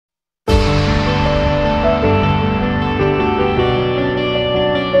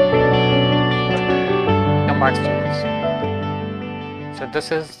This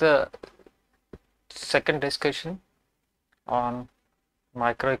is the second discussion on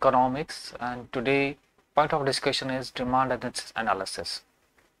microeconomics, and today point of discussion is demand and its analysis.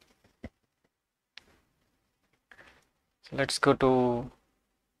 So let's go to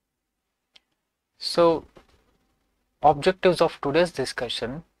objectives of today's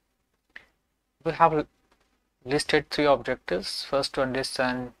discussion. We have listed three objectives. First, to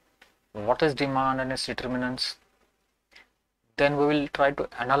understand what is demand and its determinants. Then we will try to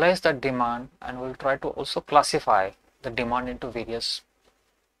analyze that demand, and we'll try to also classify the demand into various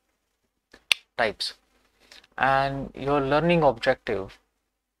types. And your learning outcome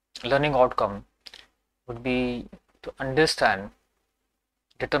would be to understand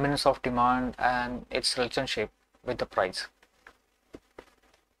determinants of demand and its relationship with the price.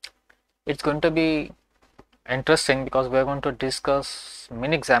 It's going to be interesting because we're going to discuss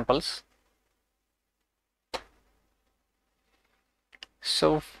many examples.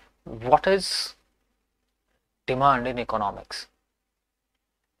 So what is demand in economics?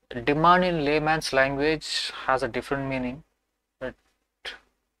 Demand in layman's language has a different meaning. But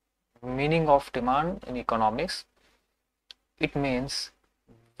meaning of demand in economics, it means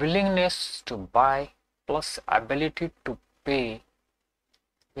willingness to buy plus ability to pay.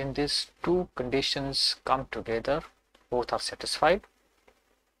 When these two conditions come together, both are satisfied,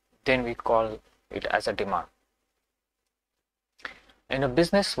 then we call it as a demand. In a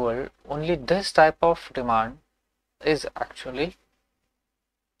business world, only this type of demand is actually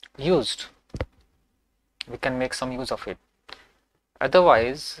used. We can make some use of it.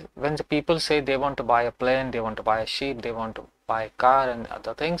 Otherwise, when the people say they want to buy a plane, they want to buy a ship, they want to buy a car and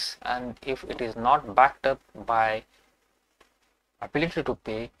other things, and if it is not backed up by ability to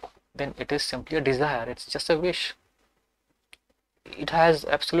pay, then it is simply a desire. It's just a wish. It has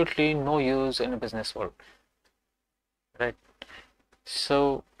absolutely no use in a business world, right?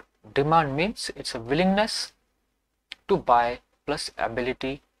 So demand means it's a willingness to buy plus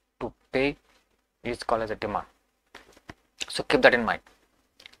ability to pay is called as a demand. So keep that in mind.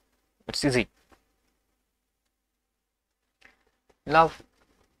 It's easy. Now,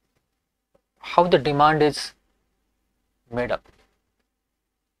 how the demand is made up?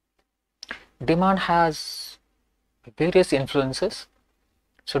 Demand has various influences.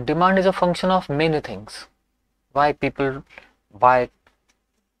 So demand is a function of many things. Why people buy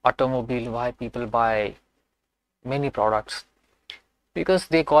automobile, why people buy many products? Because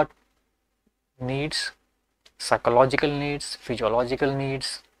they got needs, psychological needs, physiological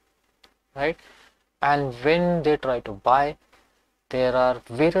needs, right? And when they try to buy, there are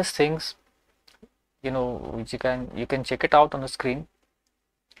various things, which you can check it out on the screen.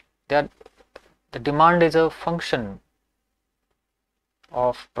 The demand is a function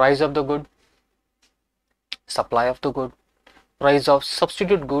of price of the good, supply of the good, price of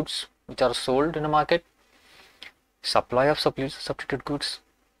substitute goods which are sold in the market, supply of substitute goods,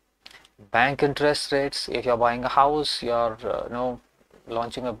 bank interest rates. If you are buying a house, you are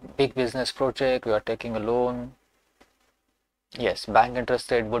launching a big business project, you are taking a loan, yes, bank interest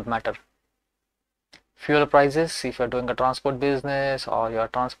rate would matter. Fuel prices, if you are doing a transport business or you are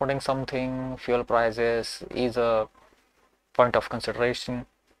transporting something, fuel prices is a point of consideration.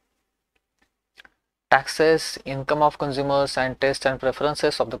 Taxes, income of consumers, and taste and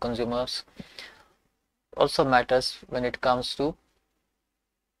preferences of the consumers also matters when it comes to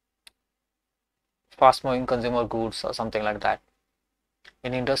fast moving consumer goods or something like that.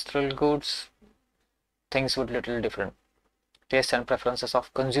 In industrial goods, things would little different. Taste and preferences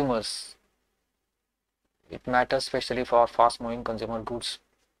of consumers, it matters especially for fast moving consumer goods,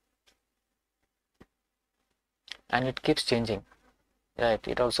 and it keeps changing, right?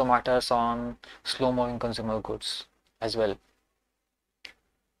 It also matters on slow moving consumer goods as well.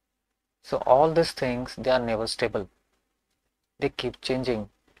 So all these things, they are never stable, they keep changing,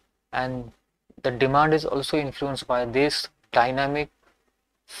 and the demand is also influenced by these dynamic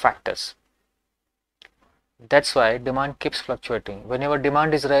factors. That's why demand keeps fluctuating. Whenever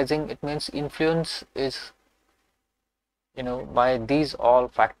demand is rising, it means influence is by these all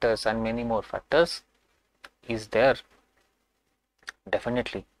factors and many more factors is there,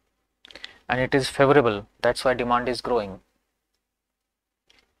 definitely, and it is favorable. That's why demand is growing.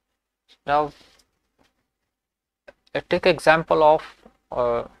 Now take example of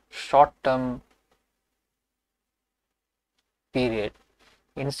a short-term period.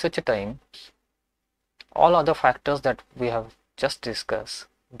 In such a time, all other factors that we have just discussed,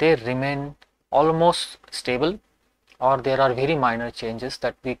 they remain almost stable, or there are very minor changes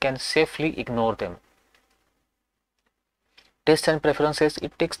that we can safely ignore them. Taste and preferences,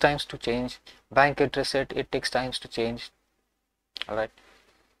 it takes time to change. Bank interest rate, it takes time to change. All right,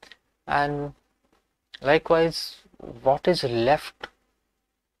 and likewise, what is left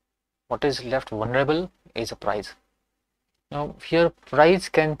vulnerable is a price. Now here price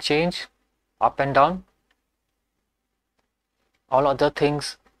can change up and down. All other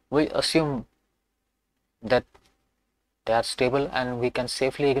things we assume that they are stable and we can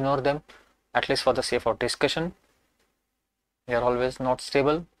safely ignore them, at least for the sake of discussion. They are always not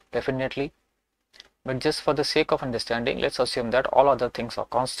stable, definitely, but just for the sake of understanding, let's assume that all other things are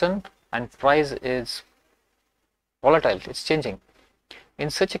constant and price is volatile, it's changing. In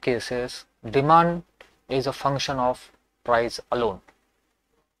such cases, demand is a function of price alone,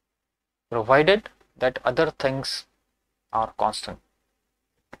 provided that other things are constant.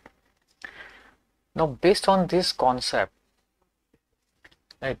 Now, based on this concept,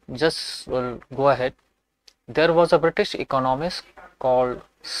 right, just will go ahead. There was a British economist called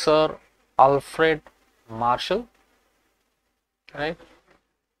Sir Alfred Marshall, right?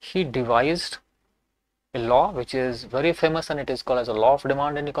 He devised a law which is very famous and it is called as a law of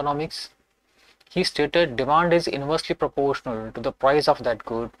demand in economics. He stated demand is inversely proportional to the price of that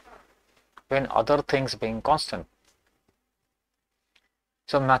good when other things being constant.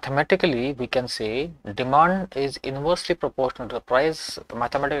 So mathematically we can say demand is inversely proportional to the price. The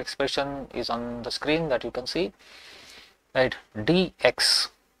mathematical expression is on the screen that you can see, right? Dx,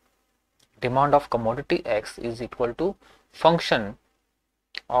 demand of commodity X, is equal to function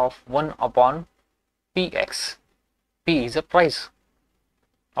of 1 upon Px. P is a price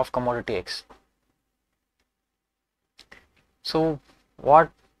of commodity X. So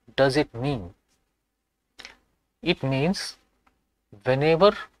what does it mean? It means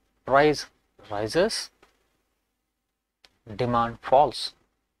whenever price rises, demand falls,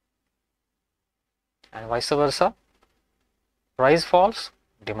 and vice versa. Price falls,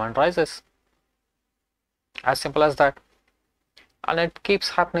 demand rises. As simple as that. And it keeps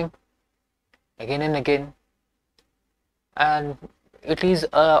happening again and again, and it is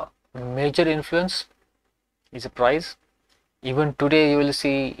a major influence is a price. Even today you will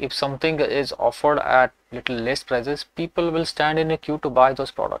see if something is offered at little less prices, people will stand in a queue to buy those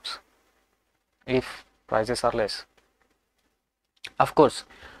products if prices are less. Of course,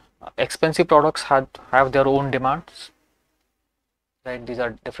 expensive products have their own demands, right? These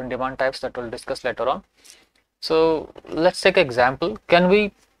are different demand types that we'll discuss later on. So let's take an example. Can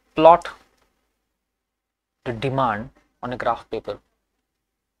we plot the demand on a graph paper?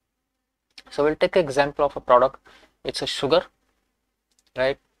 So we'll take an example of a product. It's a sugar,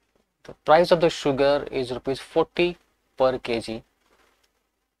 right? The price of the sugar is rupees 40 per kg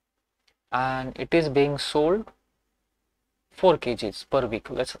and it is being sold 4 kgs per week.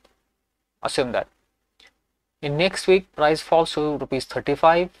 Let's assume that. In next week price falls to rupees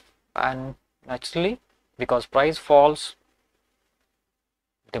 35, and naturally because price falls,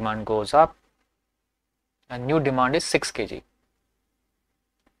 demand goes up and new demand is 6 kg.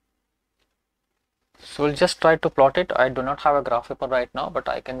 So we'll just try to plot it. I do not have a graph paper right now, but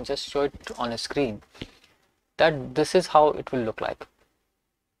I can just show it on a screen that this is how it will look like.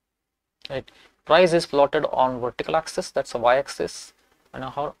 Right? Price is plotted on vertical axis, that's a y-axis, and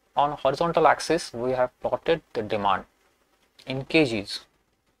on horizontal axis we have plotted the demand in kgs.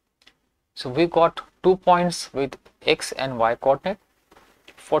 So we got 2 points with x and y coordinate.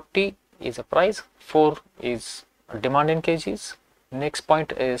 40 is a price, 4 is demand in kgs. Next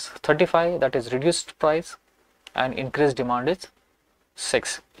point is 35, that is reduced price, and increased demand is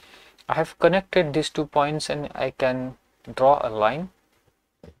 6. I have connected these 2 points and I can draw a line.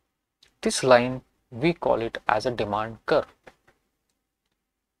 This line we call it as a demand curve.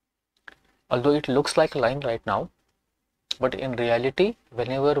 Although it looks like a line right now, but in reality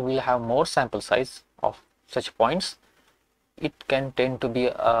whenever we have more sample size of such points, it can tend to be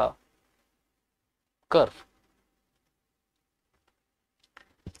a curve.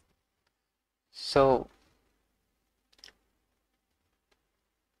 So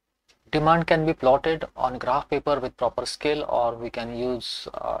demand can be plotted on graph paper with proper scale, or we can use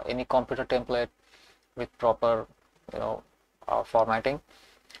any computer template with proper formatting,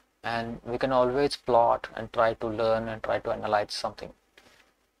 and we can always plot and try to learn and try to analyze something.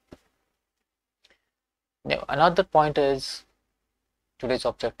 Now another point is, today's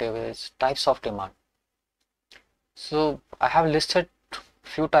objective is types of demand. So I have listed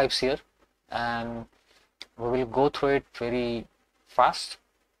few types here and we will go through it very fast.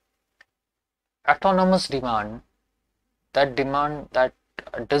 Autonomous demand, that demand that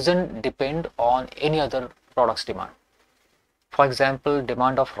doesn't depend on any other product's demand. For example,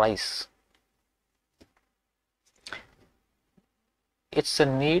 demand of rice. It's a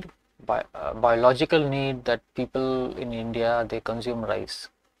need biological need that people in India, they consume rice.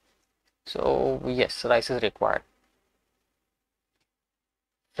 So yes, rice is required.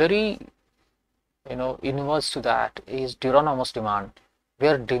 Very, inverse to that is Deuteronomous demand,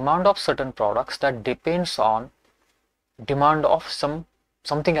 where demand of certain products that depends on demand of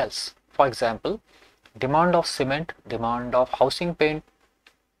something else. For example, demand of cement, demand of housing paint,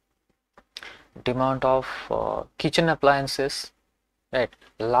 demand of kitchen appliances, right,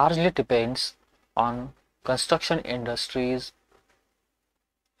 largely depends on construction industries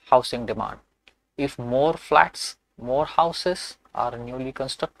housing demand. If more flats, more houses are newly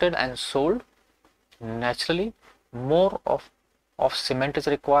constructed and sold, naturally more of cement is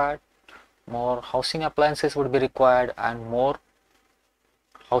required, more housing appliances would be required, and more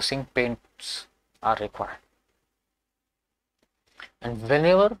housing paints are required. And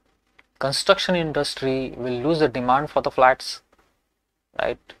whenever construction industry will lose the demand for the flats,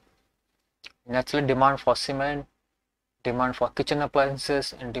 right, naturally demand for cement, demand for kitchen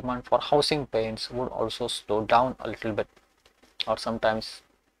appliances, and demand for housing paints would also slow down a little bit, or sometimes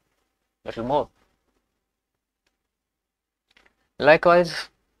a little more. Likewise,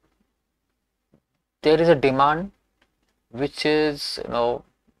 there is a demand which is,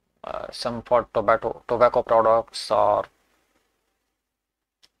 some for tobacco products or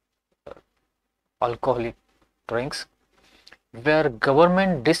alcoholic drinks, where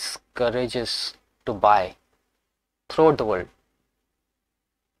government discourages to buy throughout the world.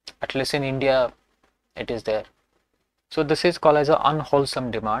 At least in India, it is there. So this is called as an unwholesome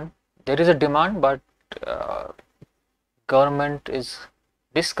demand. There is a demand, but government is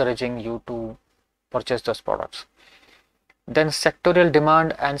discouraging you to purchase those products. Then sectorial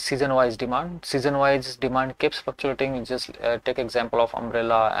demand and season-wise demand. Season-wise demand keeps fluctuating. Just take example of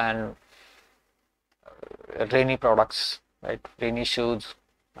umbrella and rainy products, right? Rainy shoes,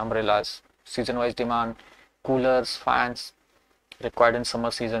 umbrellas. Season-wise demand, coolers, fans required in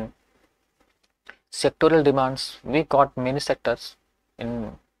summer season. Sectorial demands, we got many sectors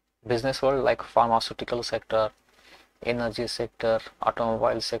in business world like pharmaceutical sector, energy sector,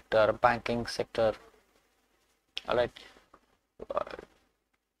 automobile sector, banking sector, all right,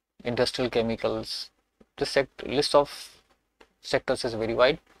 industrial chemicals. The list of sectors is very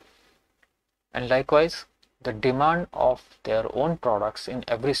wide, and likewise the demand of their own products in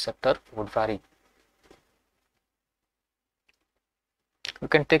every sector would vary. You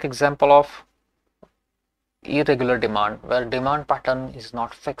can take example of irregular demand, where demand pattern is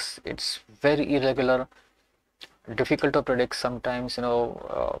not fixed, it's very irregular, difficult to predict. Sometimes,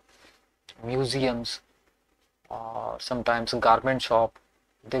 museums or sometimes garment shop,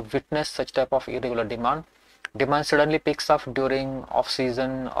 they witness such type of irregular demand. Demand suddenly picks up during off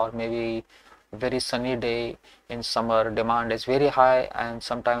season, or maybe very sunny day in summer, demand is very high, and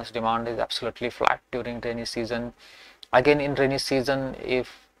sometimes demand is absolutely flat during rainy season. Again, in rainy season,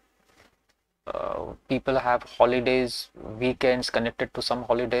 if people have holidays, weekends connected to some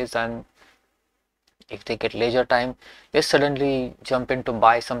holidays, and if they get leisure time, they suddenly jump in to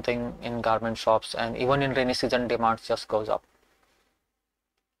buy something in garment shops, and even in rainy season demand just goes up,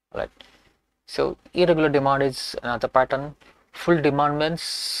 right? So irregular demand is another pattern. Full demand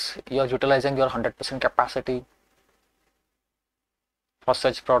means you're utilizing your 100% capacity for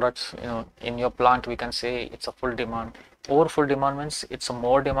such products. In your plant we can say it's a full demand. Over full demand means it's a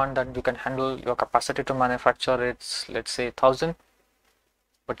more demand than you can handle. Your capacity to manufacture, it's, let's say, 1000,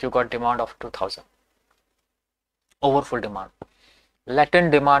 but you got demand of 2000. Over full demand.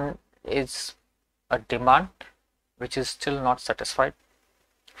 Latent demand is a demand which is still not satisfied.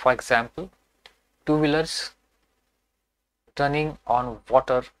 For example, two-wheelers running on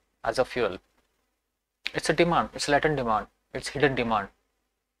water as a fuel, it's a demand, it's latent demand, it's hidden demand,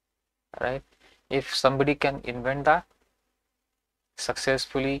 right? If somebody can invent that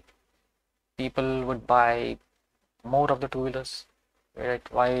successfully, people would buy more of the two-wheelers, right?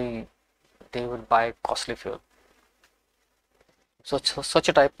 Why they would buy costly fuel? So such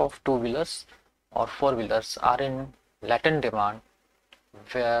a type of two-wheelers or four-wheelers are in latent demand,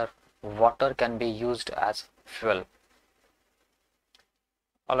 where water can be used as fuel.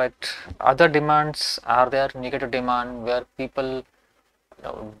 All right, other demands are there. Negative demand, where people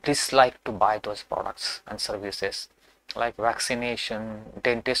dislike to buy those products and services, like vaccination,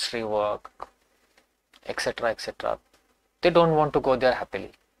 dentistry work, etc., etc. They don't want to go there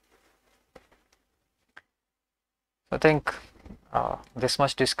happily. I think this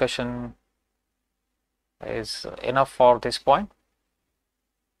much discussion is enough for this point.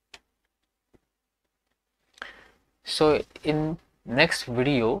 So in next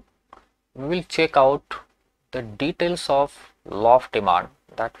video we will check out the details of law of demand,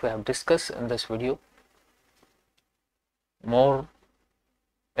 that we have discussed in this video. More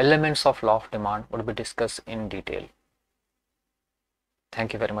elements of law of demand would be discussed in detail.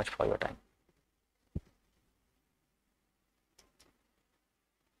 Thank you very much for your time.